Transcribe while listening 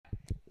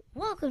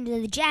Welcome to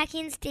the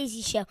Jackie and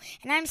Stacy Show,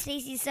 and I'm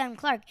Stacy's son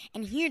Clark,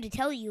 and here to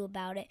tell you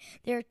about it.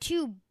 There are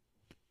two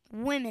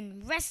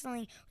women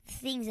wrestling with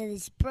things of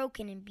this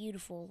broken and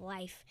beautiful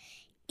life.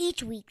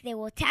 Each week, they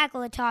will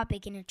tackle a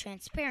topic in a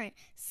transparent,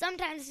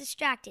 sometimes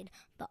distracted,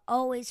 but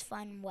always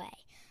fun way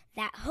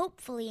that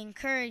hopefully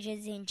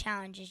encourages and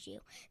challenges you.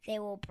 They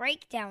will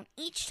break down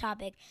each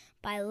topic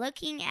by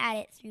looking at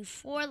it through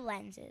 4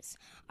 lenses: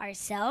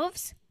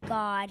 ourselves,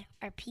 God,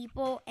 our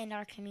people, and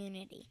our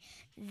community.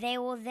 They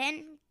will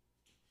then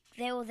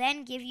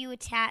give you a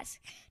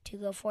task to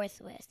go forth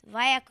with.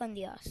 Vaya con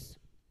Dios.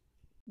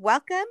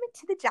 Welcome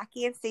to the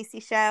Jackie and Stacy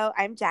Show.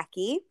 I'm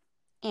Jackie.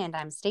 And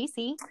I'm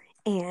Stacy.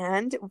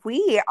 And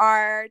we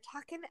are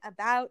talking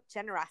about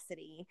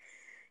generosity.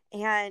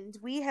 And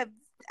we have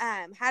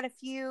had a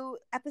few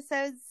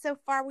episodes so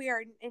far. We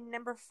are in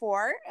number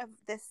 4 of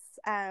this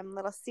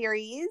little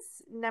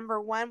series.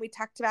 Number 1, we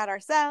talked about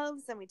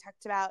ourselves, and we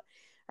talked about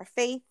our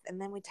faith,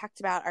 and then we talked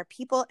about our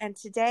people. And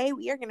today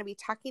we are going to be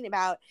talking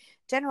about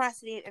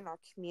generosity in our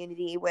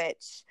community,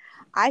 which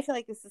I feel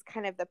like this is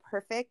kind of the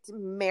perfect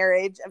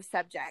marriage of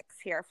subjects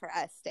here for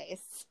us,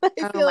 Stace.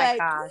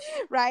 Gosh.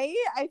 Right?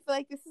 I feel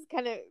like this is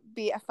going to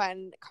be a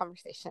fun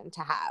conversation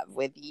to have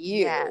with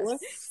you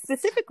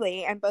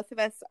specifically. And both of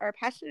us are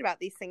passionate about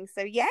these things.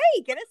 So yay,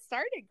 get us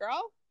started,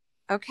 girl.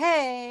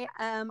 Okay.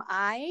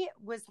 I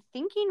was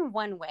thinking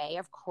one way,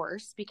 of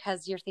course,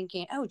 because you're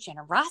thinking, oh,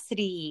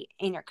 generosity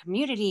in your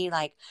community.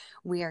 Like,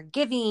 we are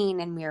giving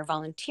and we are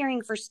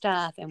volunteering for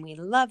stuff and we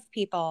love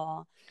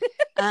people.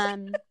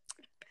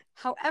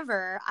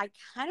 However, I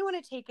kind of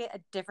want to take it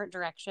a different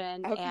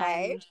direction.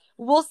 Okay. And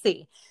we'll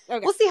see.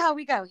 Okay. We'll see how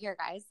we go here,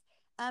 guys.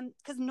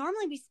 Because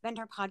normally we spend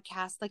our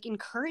podcast like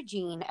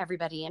encouraging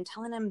everybody and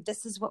telling them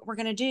this is what we're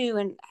going to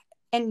do.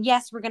 And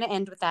yes, we're going to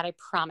end with that, I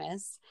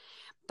promise.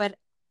 But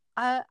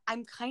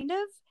I'm kind of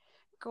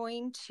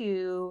going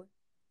to,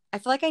 I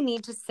feel like I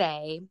need to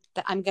say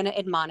that I'm going to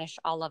admonish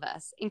all of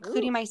us,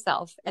 including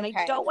myself. And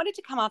I don't want it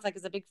to come off like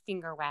as a big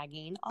finger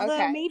wagging,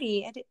 although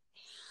maybe it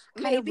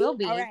kind of will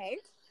be. All right.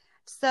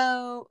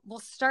 So we'll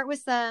start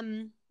with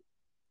some,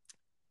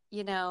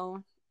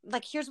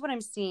 like, here's what I'm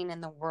seeing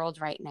in the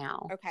world right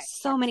now. Okay.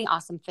 So many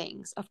awesome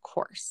things, of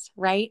course,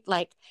 right?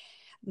 Like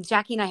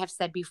Jackie and I have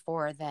said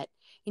before that,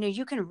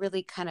 you can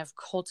really kind of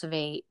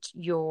cultivate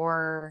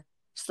your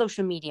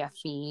social media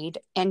feed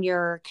and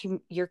your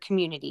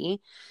community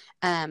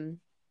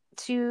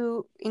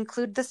to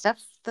include the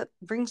stuff that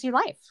brings you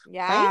life.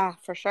 Yeah, right?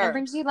 For sure. And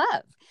brings you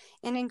love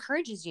and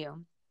encourages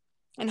you.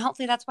 And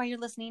hopefully that's why you're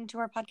listening to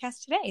our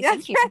podcast today.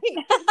 That's Thank you.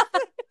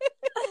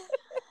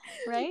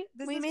 Right. Right?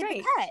 This we is made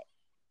great. the cut.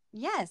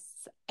 Yes.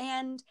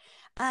 And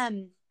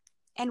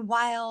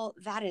while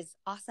that is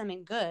awesome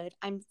and good,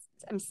 I'm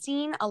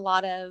seeing a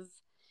lot of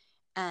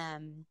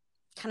kind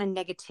of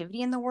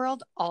negativity in the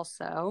world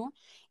also.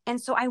 And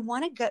so I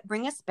want to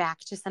bring us back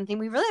to something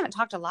we really haven't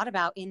talked a lot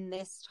about in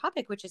this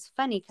topic, which is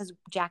funny because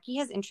Jackie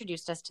has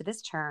introduced us to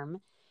this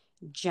term,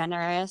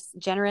 generous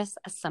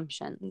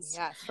assumptions.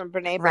 Yes, from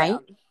Brene Brown. Right?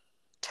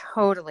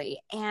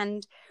 Totally.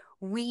 And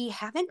we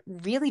haven't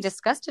really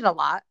discussed it a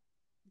lot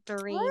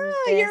during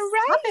this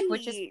topic,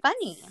 which is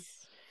funny.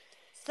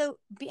 So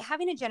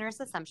having a generous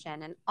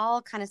assumption, and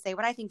I'll kind of say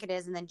what I think it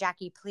is, and then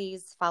Jackie,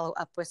 please follow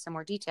up with some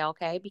more detail,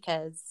 okay?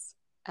 Because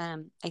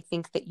I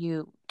think that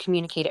you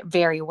communicate it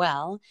very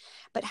well.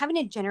 But having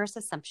a generous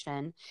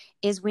assumption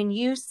is when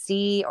you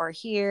see or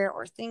hear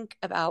or think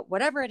about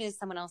whatever it is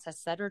someone else has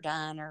said or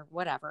done or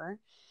whatever,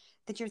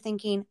 that you're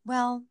thinking,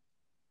 well,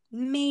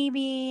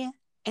 maybe,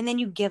 and then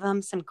you give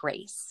them some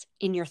grace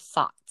in your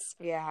thoughts.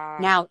 Yeah.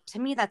 Now, to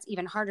me, that's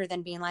even harder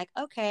than being like,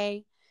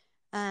 okay,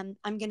 I'm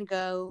going to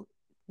go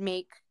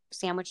make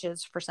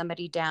sandwiches for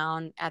somebody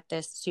down at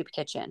this soup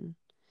kitchen.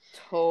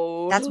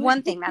 Totally. That's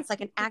one thing. That's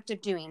like an act of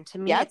doing. To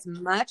me, It's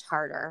much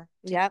harder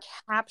to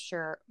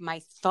capture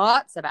my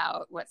thoughts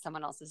about what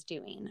someone else is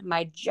doing,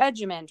 my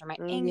judgment or my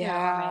anger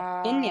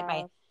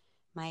or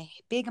my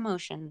big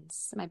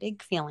emotions, my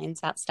big feelings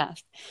about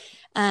stuff.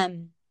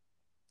 And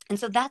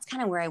so that's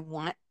kind of where I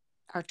want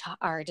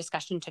our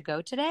discussion to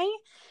go today.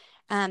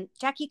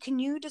 Jackie, can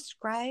you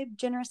describe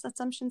generous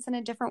assumptions in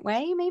a different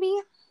way, maybe?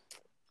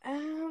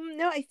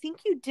 No, I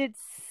think you did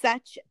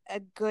such a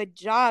good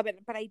job.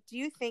 But I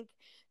do think,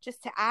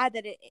 just to add,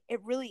 that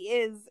it really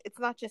is, it's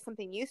not just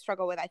something you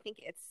struggle with. I think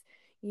it's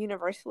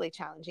universally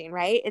challenging,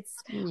 right? It's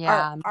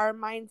our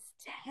minds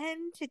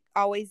tend to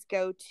always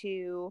go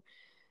to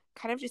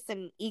kind of just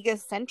an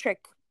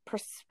egocentric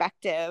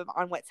perspective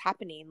on what's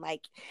happening.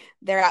 Like,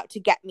 they're out to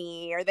get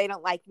me, or they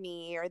don't like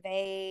me, or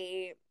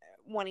they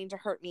wanting to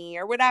hurt me,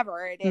 or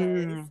whatever it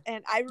is.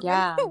 And I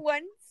remember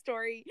one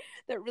story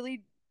that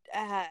really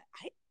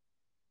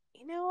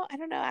I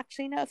don't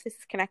actually know if this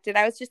is connected.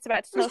 I was just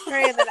about to tell a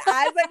story, and then as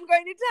I'm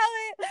going to tell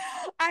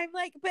it, I'm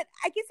like, but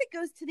I guess it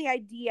goes to the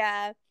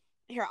idea.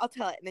 Here, I'll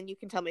tell it, and then you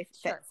can tell me if it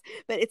fits.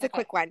 But it's a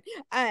quick one.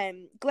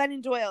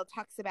 Glennon Doyle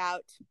talks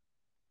about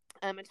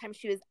a time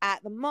she was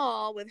at the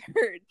mall with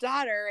her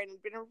daughter, and it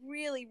had been a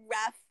really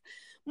rough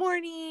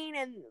morning,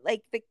 and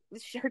like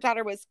her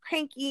daughter was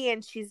cranky,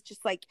 and she's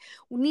just like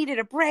needed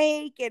a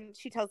break, and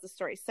she tells the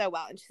story so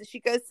well. And she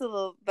goes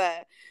to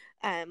the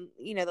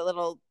the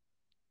little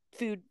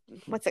food,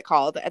 what's it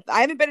called?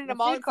 I haven't been in a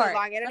mall in so long.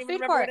 I don't even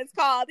remember what it's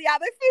called. Yeah,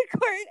 the food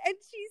court. And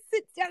she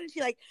sits down and she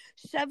like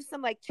shoves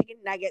some like chicken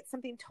nuggets,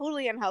 something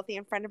totally unhealthy,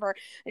 in front of her.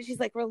 And she's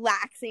like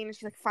relaxing, and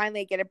she's like, finally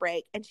I get a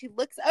break. And she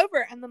looks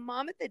over, and the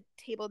mom at the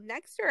table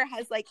next to her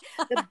has like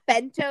the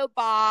bento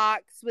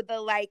box with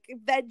the like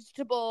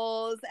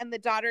vegetables, and the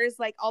daughter's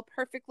like all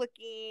perfect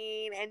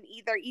looking, and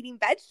they're eating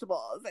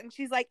vegetables. And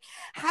she's like,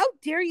 how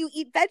dare you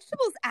eat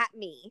vegetables at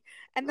me?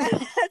 And that's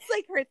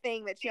like her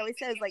thing that she always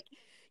says, like,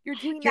 you're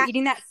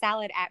eating that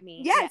salad at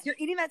me. Yes, you're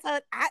eating that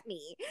salad at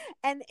me.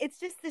 And it's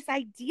just this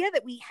idea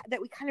that we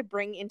kind of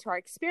bring into our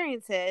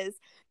experiences,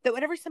 that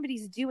whatever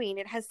somebody's doing,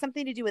 it has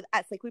something to do with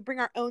us. Like we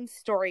bring our own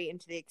story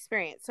into the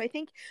experience. So I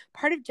think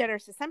part of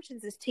generous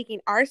assumptions is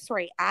taking our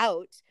story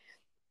out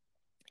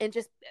and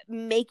just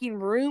making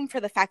room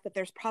for the fact that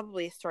there's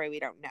probably a story we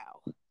don't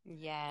know.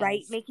 Yes.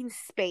 Right? Making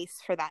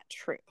space for that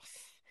truth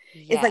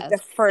is like the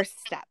first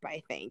step,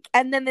 I think.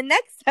 And then the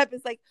next step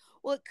is like,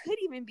 well, it could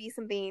even be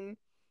something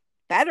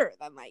better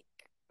than like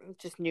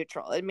just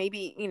neutral, and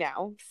maybe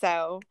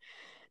so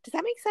does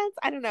that make sense?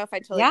 I don't know if I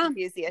totally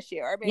confused the issue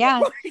or maybe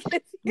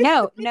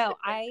no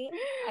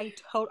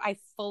I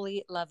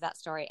fully love that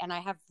story, and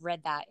I have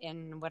read that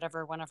in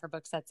whatever one of her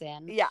books that's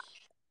in,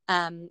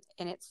 and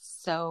it's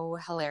so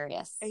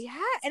hilarious,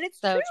 and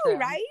it's so true,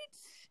 right?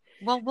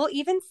 Well, we'll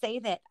even say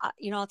that,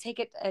 I'll take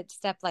it a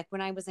step. Like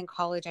when I was in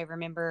college, I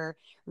remember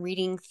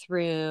reading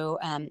through,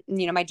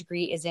 my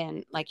degree is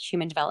in like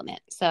human development.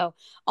 So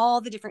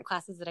all the different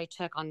classes that I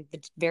took on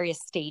the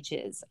various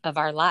stages of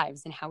our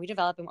lives and how we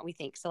develop and what we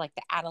think. So like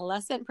the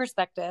adolescent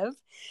perspective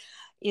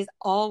is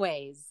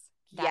always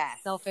that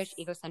selfish,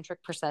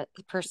 egocentric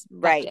perspective,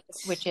 right?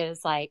 Which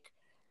is like,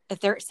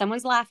 if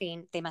someone's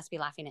laughing, they must be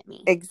laughing at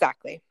me.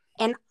 Exactly.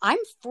 And I'm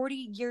 40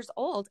 years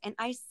old, and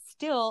I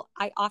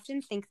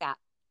often think that.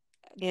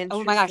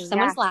 Oh my gosh,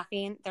 someone's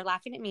laughing. They're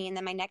laughing at me. And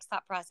then my next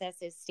thought process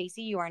is,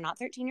 Stacey, you are not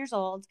 13 years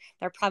old.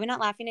 They're probably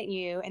not laughing at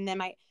you. And then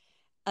my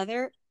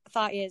other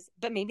thought is,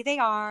 but maybe they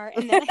are.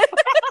 And then,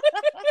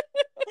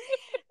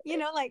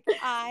 like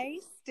I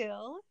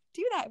still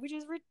do that, which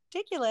is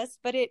ridiculous,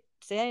 but it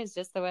is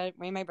just the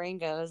way my brain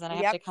goes. And I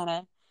have to kind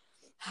of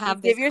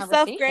have give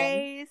yourself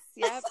grace.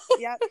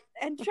 Yep.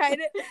 And try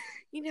to,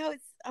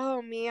 it's,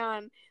 oh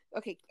man.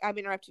 Okay, I'm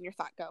interrupting your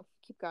thought. Go.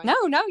 Keep going.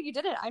 No, you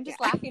did it. I'm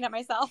just laughing at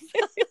myself.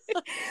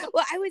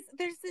 Well,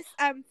 there's this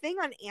thing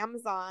on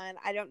Amazon.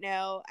 I don't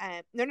know.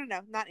 No,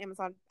 not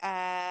Amazon.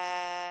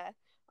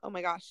 Oh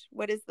my gosh.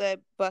 What is the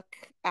book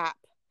app?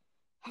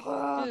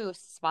 Ooh,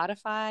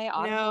 Spotify,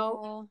 Audible.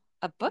 No.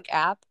 A book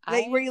app?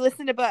 Like where you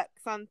listen to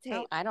books on tape.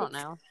 No, I don't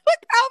know.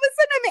 Look, all of a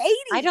sudden I'm 80.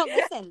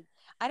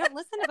 I don't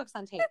listen to books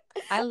on tape.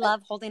 I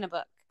love holding a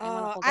book.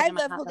 I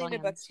love holding a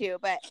book too,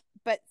 but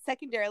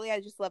secondarily, I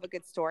just love a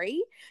good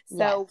story.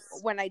 So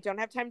when I don't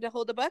have time to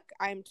hold a book,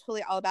 I'm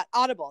totally all about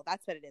Audible.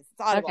 That's what it is. It's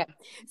Audible. Okay.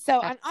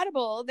 So on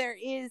Audible, there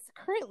is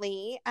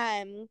currently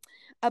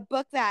a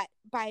book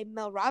by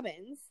Mel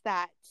Robbins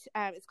that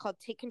is called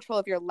Take Control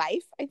of Your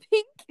Life, I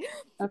think.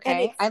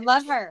 Okay. I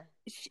love her.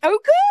 Oh,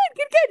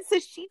 good. So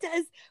she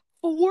does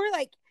 4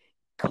 like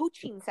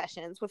coaching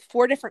sessions with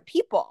 4 different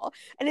people,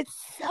 and it's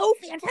so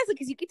fantastic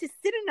because you get to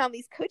sit in on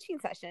these coaching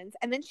sessions,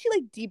 and then she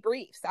like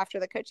debriefs after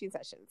the coaching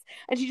sessions,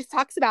 and she just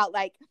talks about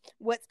like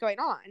what's going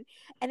on,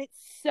 and it's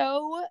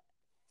so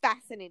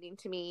fascinating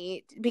to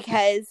me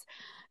because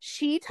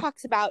she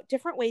talks about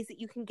different ways that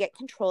you can get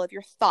control of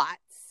your thoughts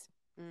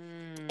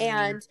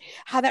and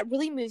how that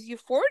really moves you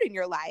forward in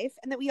your life,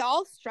 and that we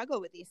all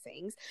struggle with these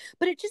things.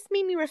 But it just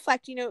made me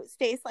reflect,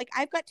 Stace, like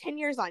I've got 10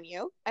 years on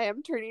you. I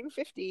am turning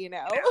 50,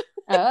 Oh,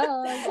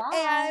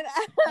 yeah.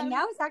 And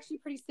now it's actually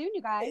pretty soon,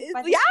 you guys.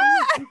 I've been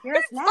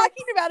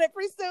talking about it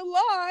for so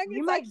long.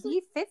 You might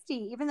be 50,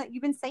 even though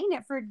you've been saying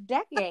it for a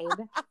decade.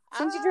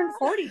 Since you turned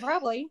 40,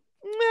 probably.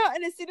 No,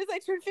 and as soon as I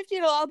turn 50,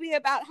 it'll all be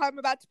about how I'm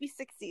about to be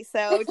 60.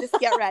 So just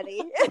get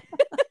ready.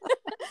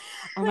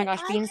 Oh my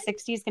gosh, being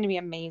 60 is going to be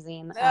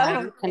amazing.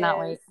 I cannot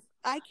wait.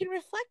 I can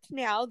reflect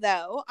now,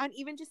 though, on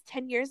even just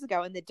 10 years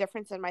ago and the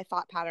difference in my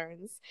thought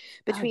patterns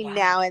between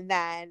now and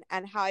then,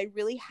 and how I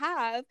really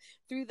have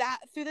through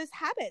those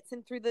habits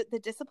and through the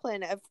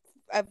discipline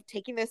of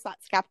taking those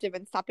thoughts captive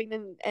and stopping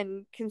them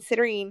and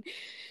considering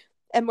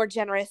a more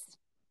generous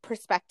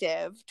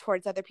perspective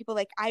towards other people.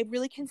 Like I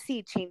really can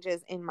see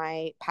changes in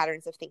my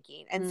patterns of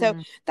thinking. And so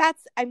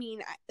that's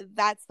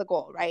the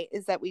goal, right?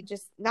 Is that we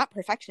just, not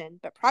perfection,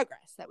 but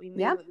progress, that we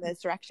move in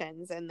those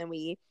directions. And then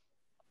we,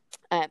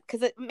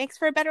 because it makes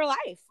for a better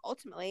life,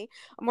 ultimately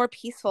a more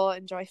peaceful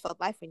and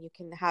joy-filled life when you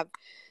can have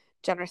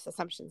generous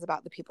assumptions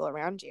about the people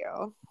around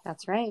you.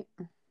 That's right.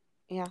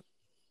 Yeah.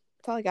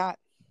 That's all I got.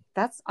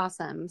 That's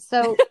awesome.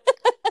 So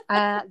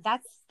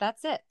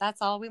that's it.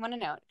 That's all we want to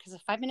know. Because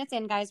 5 minutes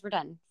in, guys, we're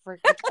done. We're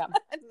good to go.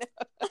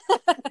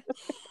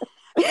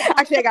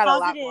 Actually, I got a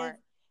lot more.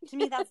 To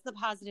me, that's the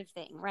positive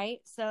thing, right?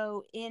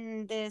 So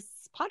in this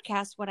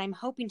podcast, what I'm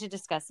hoping to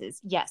discuss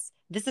is, yes,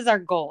 this is our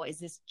goal, is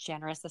this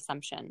generous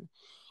assumption.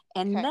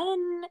 And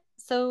then,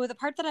 so the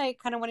part that I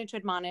kind of wanted to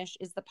admonish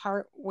is the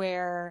part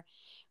where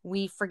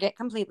we forget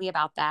completely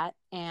about that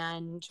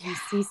and we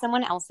see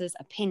someone else's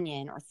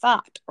opinion or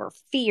thought or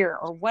fear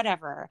or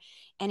whatever,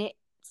 and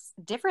it's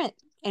different.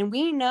 And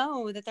we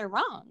know that they're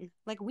wrong.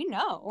 Like, we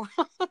know,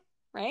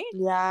 right?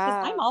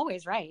 Yeah. Because I'm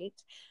always right.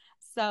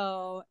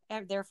 So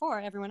therefore,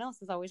 everyone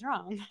else is always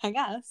wrong, I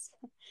guess.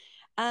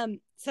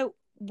 So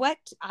what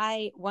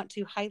I want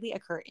to highly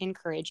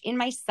encourage in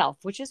myself,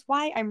 which is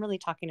why I'm really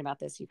talking about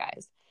this, you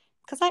guys,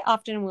 because I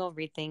often will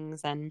read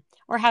things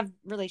or have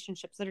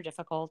relationships that are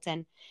difficult.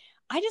 And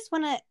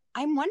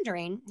I'm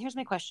wondering, here's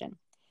my question.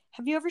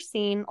 Have you ever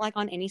seen, like,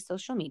 on any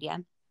social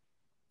media,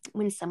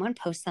 when someone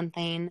posts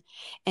something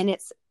and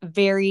it's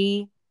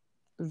very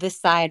this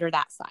side or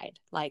that side,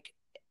 like,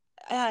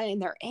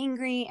 and they're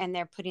angry and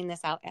they're putting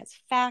this out as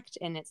fact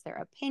and it's their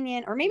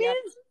opinion, or maybe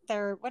it's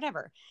their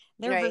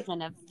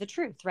version of the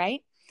truth,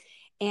 right?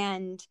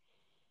 And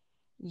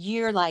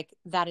you're like,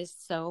 that is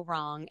so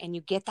wrong. And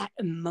you get that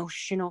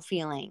emotional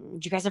feeling.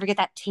 Do you guys ever get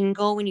that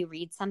tingle when you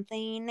read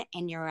something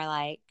and you're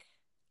like,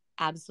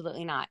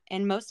 absolutely not?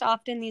 And most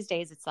often these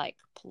days, it's like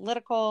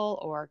political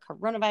or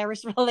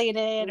coronavirus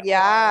related.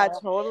 Yeah,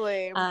 or,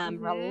 totally.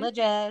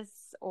 Religious,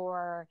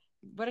 or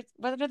what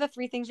are the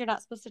three things you're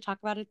not supposed to talk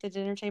about at the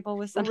dinner table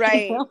with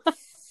somebody? Right.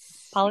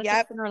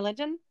 Politics and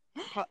religion.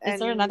 Is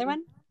there another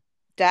one?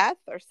 Death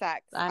or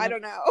sex? I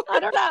don't know.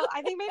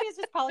 I think maybe it's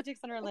just politics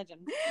and religion.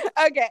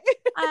 Okay.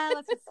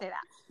 Let's just say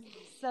that.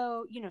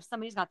 So,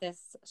 somebody's got this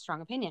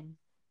strong opinion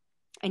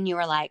and you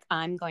are like,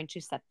 I'm going to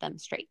set them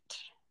straight.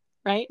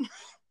 Right?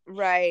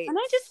 Right. And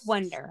I just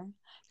wonder,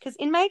 because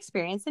in my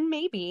experience, and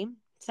maybe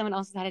someone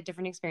else has had a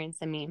different experience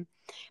than me,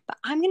 but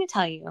I'm going to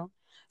tell you,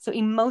 so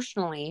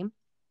emotionally,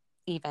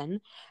 even,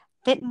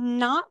 that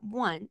not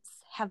once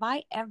have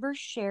I ever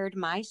shared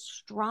my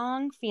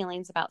strong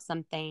feelings about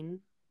something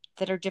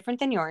that are different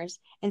than yours,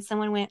 and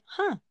someone went,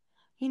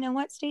 you know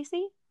what,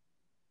 Stacy?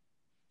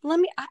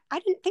 I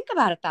didn't think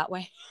about it that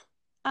way.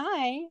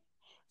 I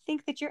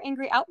think that your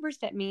angry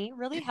outburst at me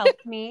really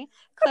helped me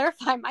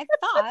clarify my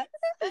thoughts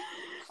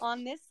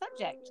on this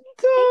subject.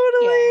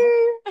 Totally.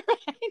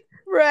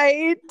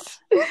 Right.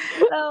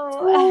 So,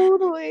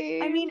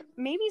 totally. I mean,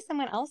 maybe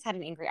someone else had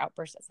an angry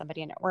outburst at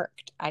somebody and it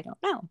worked. I don't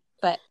know.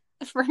 But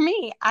for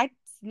me,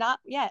 not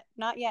yet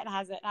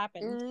has it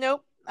happened.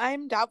 Nope.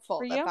 I'm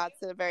doubtful that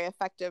that's a very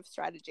effective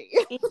strategy.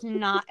 It's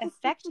not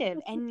effective.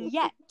 And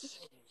yet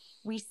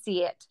we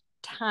see it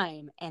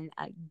time and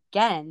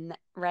again,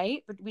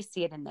 right? But we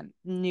see it in the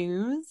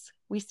news.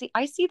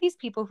 I see these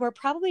people who are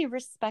probably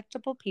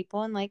respectable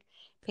people and like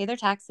pay their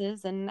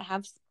taxes and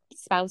have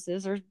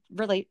spouses or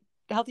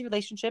healthy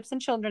relationships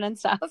and children and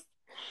stuff,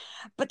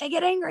 but they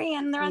get angry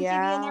and they're on TV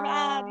and they're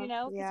mad,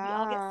 because we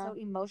all get so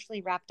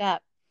emotionally wrapped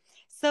up.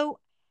 So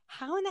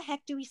how in the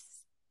heck do we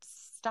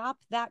stop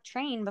that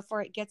train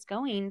before it gets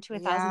going to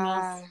 1,000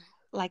 miles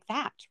like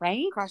that,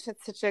 right? Gosh,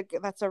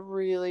 that's a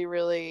really,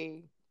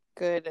 really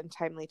good and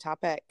timely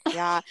topic.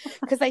 Yeah.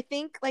 Because I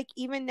think, like,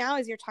 even now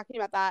as you're talking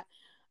about that,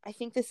 I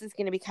think this is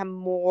going to become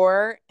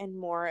more and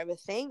more of a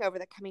thing over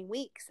the coming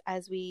weeks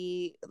as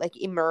we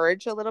like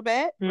emerge a little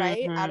bit,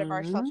 right, out of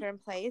our shelter in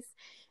place,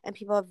 and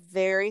people have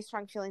very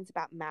strong feelings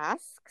about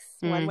masks,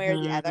 one way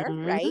or the other,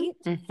 right?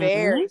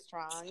 Very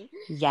strong.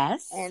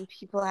 Yes. And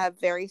people have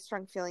very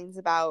strong feelings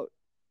about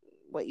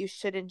what you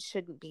should and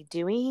shouldn't be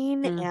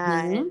doing,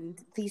 and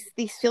these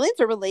feelings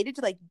are related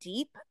to like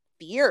deep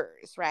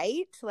fears,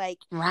 right? Like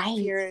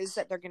fears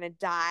that they're going to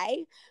die,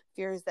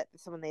 fears that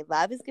someone they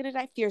love is going to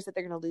die, fears that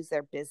they're going to lose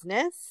their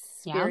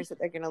business, fears that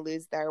they're going to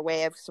lose their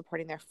way of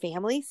supporting their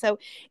family. So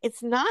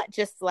it's not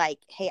just like,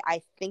 hey,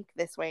 I think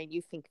this way and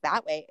you think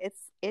that way.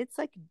 It's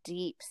like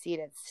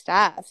deep-seated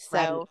stuff.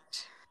 So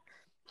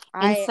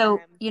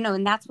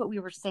and that's what we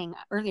were saying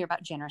earlier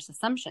about generous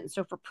assumptions.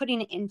 So if we're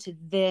putting it into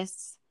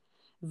this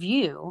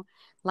view,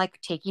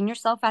 like taking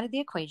yourself out of the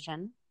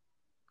equation,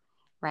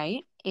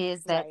 right,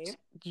 is that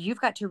you've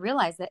got to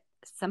realize that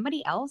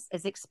somebody else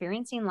is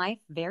experiencing life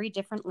very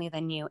differently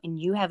than you, and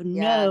you have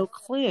no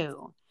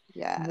clue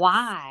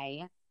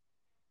why,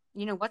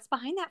 what's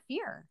behind that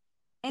fear.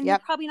 And you're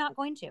probably not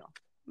going to,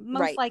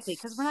 most likely,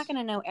 because we're not going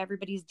to know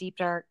everybody's deep,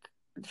 dark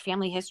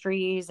family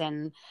histories.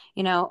 And,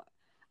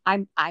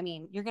 I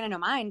mean, you're going to know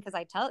mine because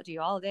I tell it to you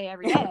all day,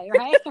 every day,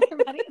 right?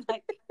 Everybody,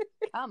 like,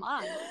 come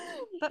on.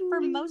 But for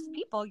most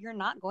people, you're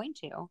not going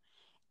to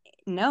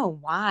know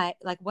why,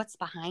 like, what's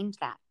behind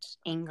that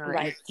anger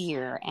and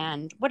fear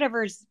and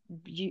whatever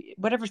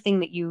thing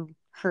that you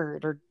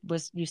heard or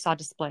you saw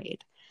displayed.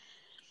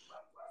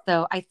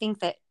 So I think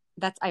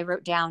I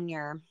wrote down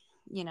your,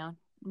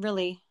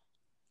 really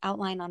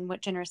outline on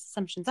what generous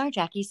assumptions are,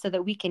 Jackie, so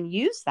that we can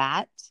use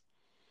that,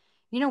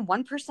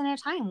 one person at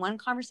a time, one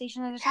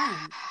conversation at a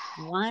time,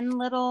 one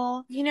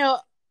little,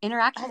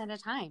 interaction at a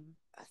time.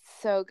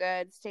 So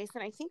good, Stacey.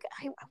 I think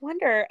I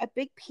wonder, a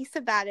big piece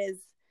of that is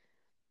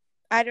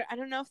I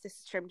don't know if this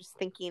is true. I'm just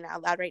thinking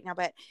out loud right now,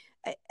 but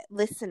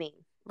listening,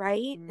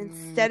 right?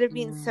 Instead of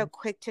being so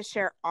quick to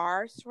share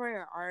our story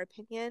or our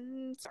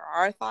opinions or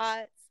our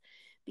thoughts,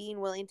 being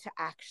willing to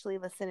actually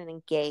listen and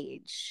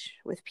engage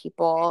with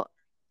people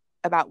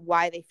about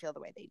why they feel the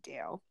way they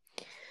do.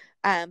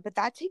 But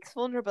that takes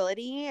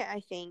vulnerability.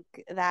 I think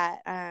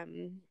that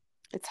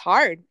it's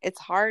hard. It's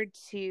hard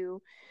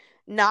to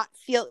not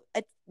feel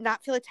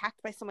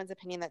attacked by someone's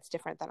opinion that's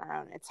different than our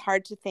own. It's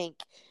hard to think,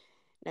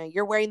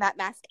 you're wearing that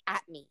mask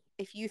at me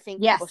if you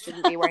think people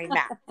shouldn't be wearing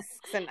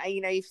masks. And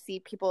you see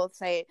people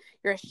say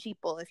you're a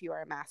sheeple if you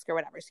wear a mask or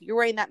whatever. So you're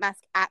wearing that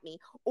mask at me.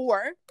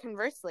 Or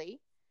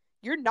conversely,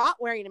 you're not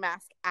wearing a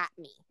mask at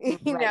me.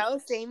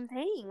 Same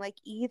thing. Like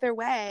either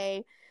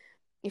way,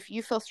 if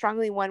you feel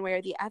strongly one way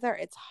or the other,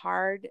 it's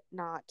hard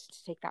not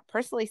to take that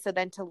personally. So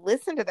then to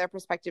listen to their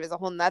perspective is a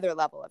whole nother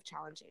level of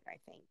challenging, I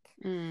think.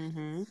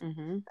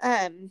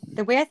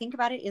 The way I think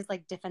about it is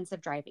like defensive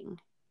driving.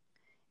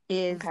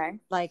 Is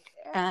like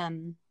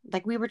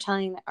we were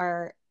telling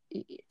our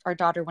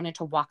daughter wanted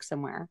to walk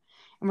somewhere,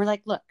 and we're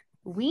like, look,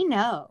 we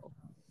know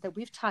that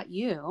we've taught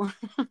you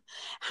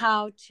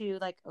how to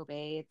like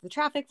obey the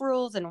traffic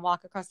rules and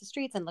walk across the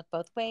streets and look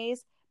both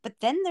ways. But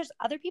then there's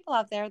other people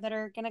out there that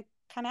are going to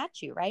come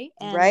at you. Right.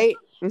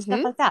 And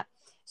stuff like that.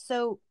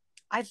 So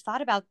I've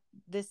thought about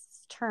this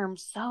term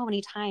so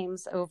many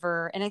times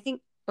over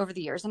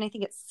the years. And I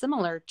think it's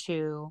similar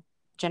to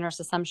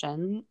generous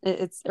assumption.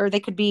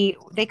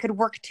 They could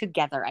work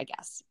together, I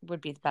guess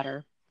would be the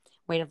better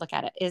way to look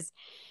at it, is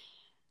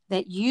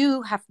that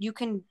you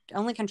can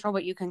only control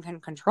what you can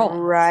control.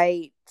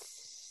 Right.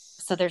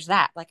 So there's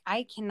that. Like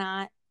I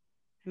cannot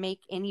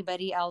make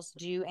anybody else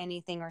do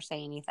anything or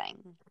say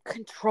anything.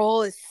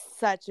 Control is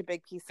such a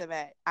big piece of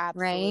it.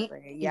 Absolutely.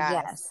 Right?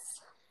 Yes.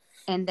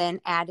 And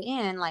then add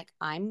in like,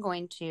 I'm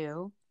going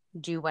to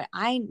do what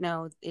I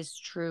know is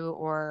true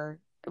or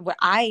what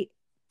I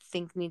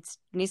think needs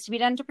to be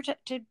done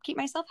to keep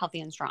myself healthy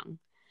and strong.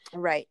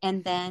 Right.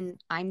 And then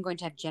I'm going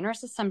to have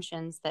generous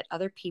assumptions that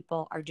other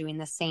people are doing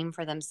the same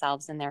for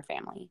themselves and their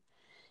family.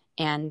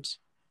 And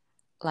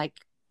like,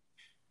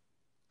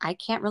 I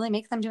can't really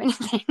make them do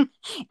anything.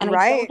 And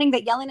I don't think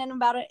that yelling at them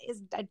about it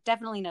I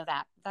definitely know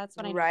that. That's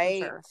what I know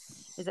for sure.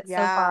 Is that so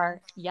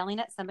far yelling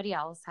at somebody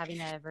else,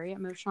 having a very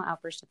emotional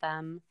outburst at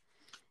them,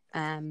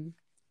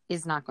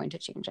 is not going to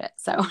change it.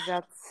 So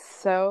that's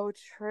so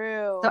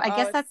true. So I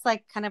guess that's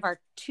like kind of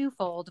our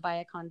twofold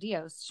via con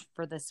Dios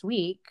for this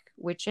week,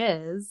 which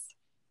is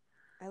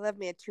I love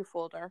me a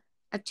two-folder.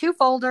 A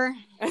two-folder.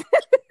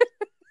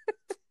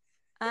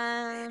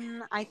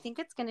 I think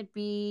it's going to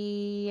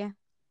be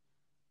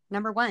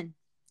number 1,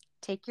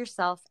 take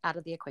yourself out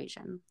of the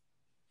equation.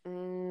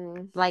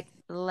 Like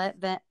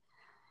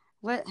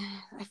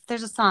if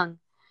there's a song,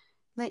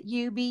 let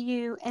you be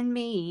you and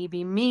me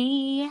be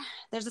me.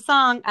 There's a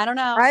song. I don't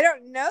know. I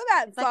don't know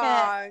that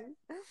song.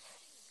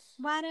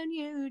 Why don't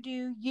you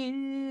do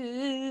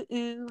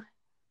you?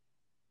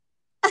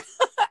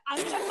 I'm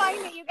going to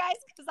find it, you guys,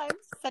 because I'm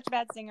such a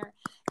bad singer.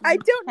 I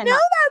don't know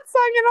that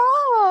song at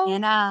all.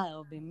 And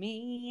I'll be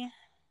me.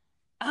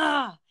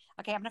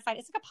 Okay, I'm going to find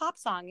it. It's like a pop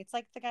song. It's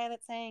like the guy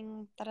that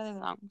sang that other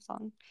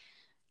song.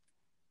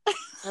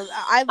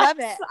 I love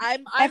it. I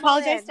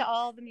apologize to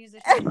all the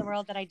musicians in the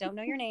world that I don't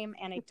know your name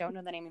and I don't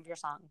know the name of your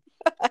song.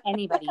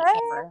 Anybody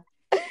ever.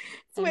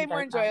 It's way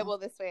more enjoyable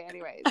this way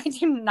anyways. I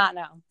do not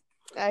know.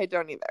 I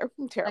don't either.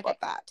 I'm terrible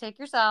at that. Take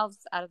yourselves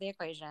out of the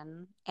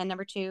equation. And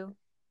number 2,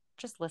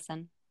 just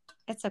listen.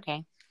 It's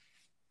okay.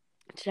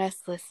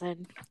 Just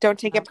listen. Don't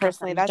take it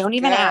personally. That's don't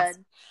even ask.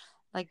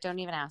 Like, don't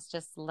even ask.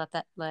 Just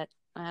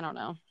I don't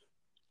know.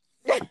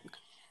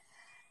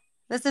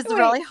 This is a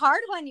really hard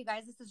one, you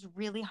guys. This is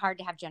really hard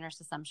to have generous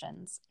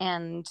assumptions.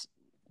 And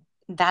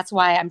that's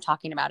why I'm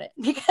talking about it,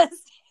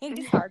 because it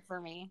is hard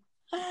for me.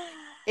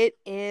 It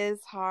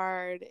is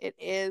hard. It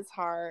is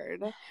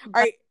hard. All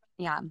right.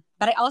 Yeah.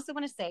 But I also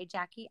want to say,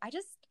 Jackie, I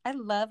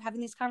love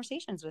having these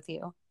conversations with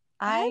you.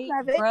 I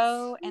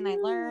grow and I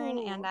learn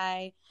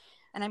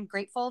and I'm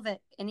grateful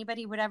that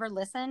anybody would ever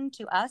listen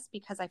to us,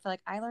 because I feel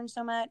like I learned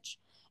so much.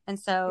 And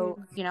so,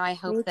 I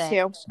hope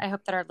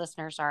that our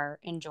listeners are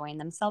enjoying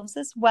themselves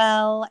as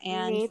well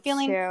and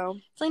feeling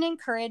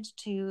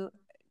encouraged to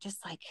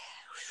just like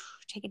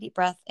take a deep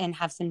breath and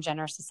have some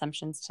generous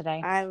assumptions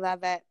today. I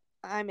love it.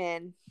 I'm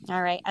in.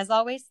 All right. As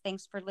always,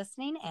 thanks for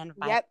listening and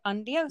bye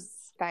con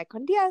Dios. Bye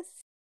con Dios.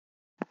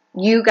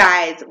 You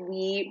guys,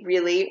 we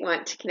really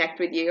want to connect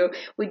with you.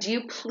 Would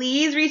you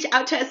please reach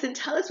out to us and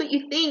tell us what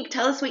you think?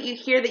 Tell us what you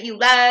hear that you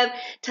love.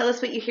 Tell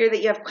us what you hear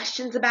that you have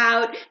questions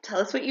about. Tell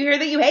us what you hear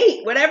that you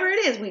hate. Whatever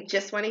it is, we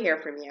just want to hear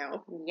from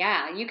you.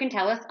 Yeah, you can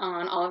tell us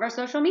on all of our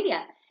social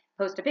media.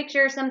 Post a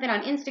picture or something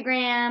on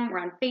Instagram. We're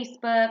on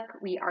Facebook.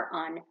 We are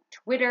on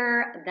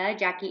Twitter, The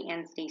Jackie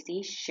and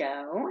Stacey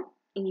Show.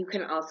 And you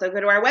can also go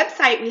to our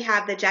website. We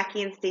have the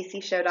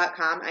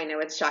JackieandStaceyShow.com. I know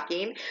it's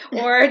shocking.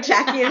 Or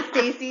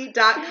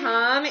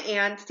JackieandStacey.com.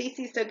 And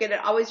Stacey's so good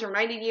at always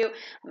reminding you,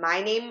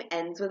 my name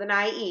ends with an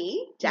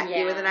I-E.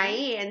 Jackie with an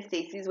I-E. And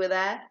Stacey's with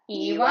a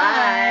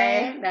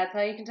E-Y. That's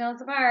how you can tell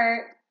us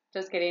apart.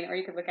 Just kidding. Or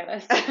you could look at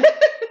us.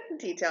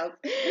 Details.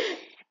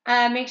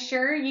 Make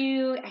sure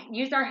you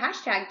use our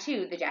hashtag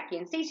too, the Jackie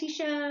and Stacey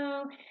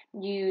Show.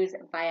 Use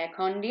Vaya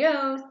con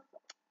Dios.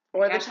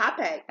 Or the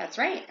topic. That's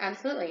right.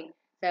 Absolutely.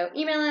 So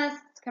email us,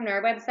 come to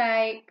our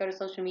website, go to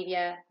social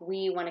media.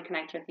 We want to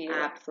connect with you.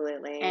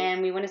 Absolutely.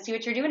 And we want to see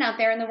what you're doing out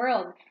there in the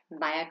world.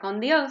 Vaya con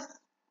Dios.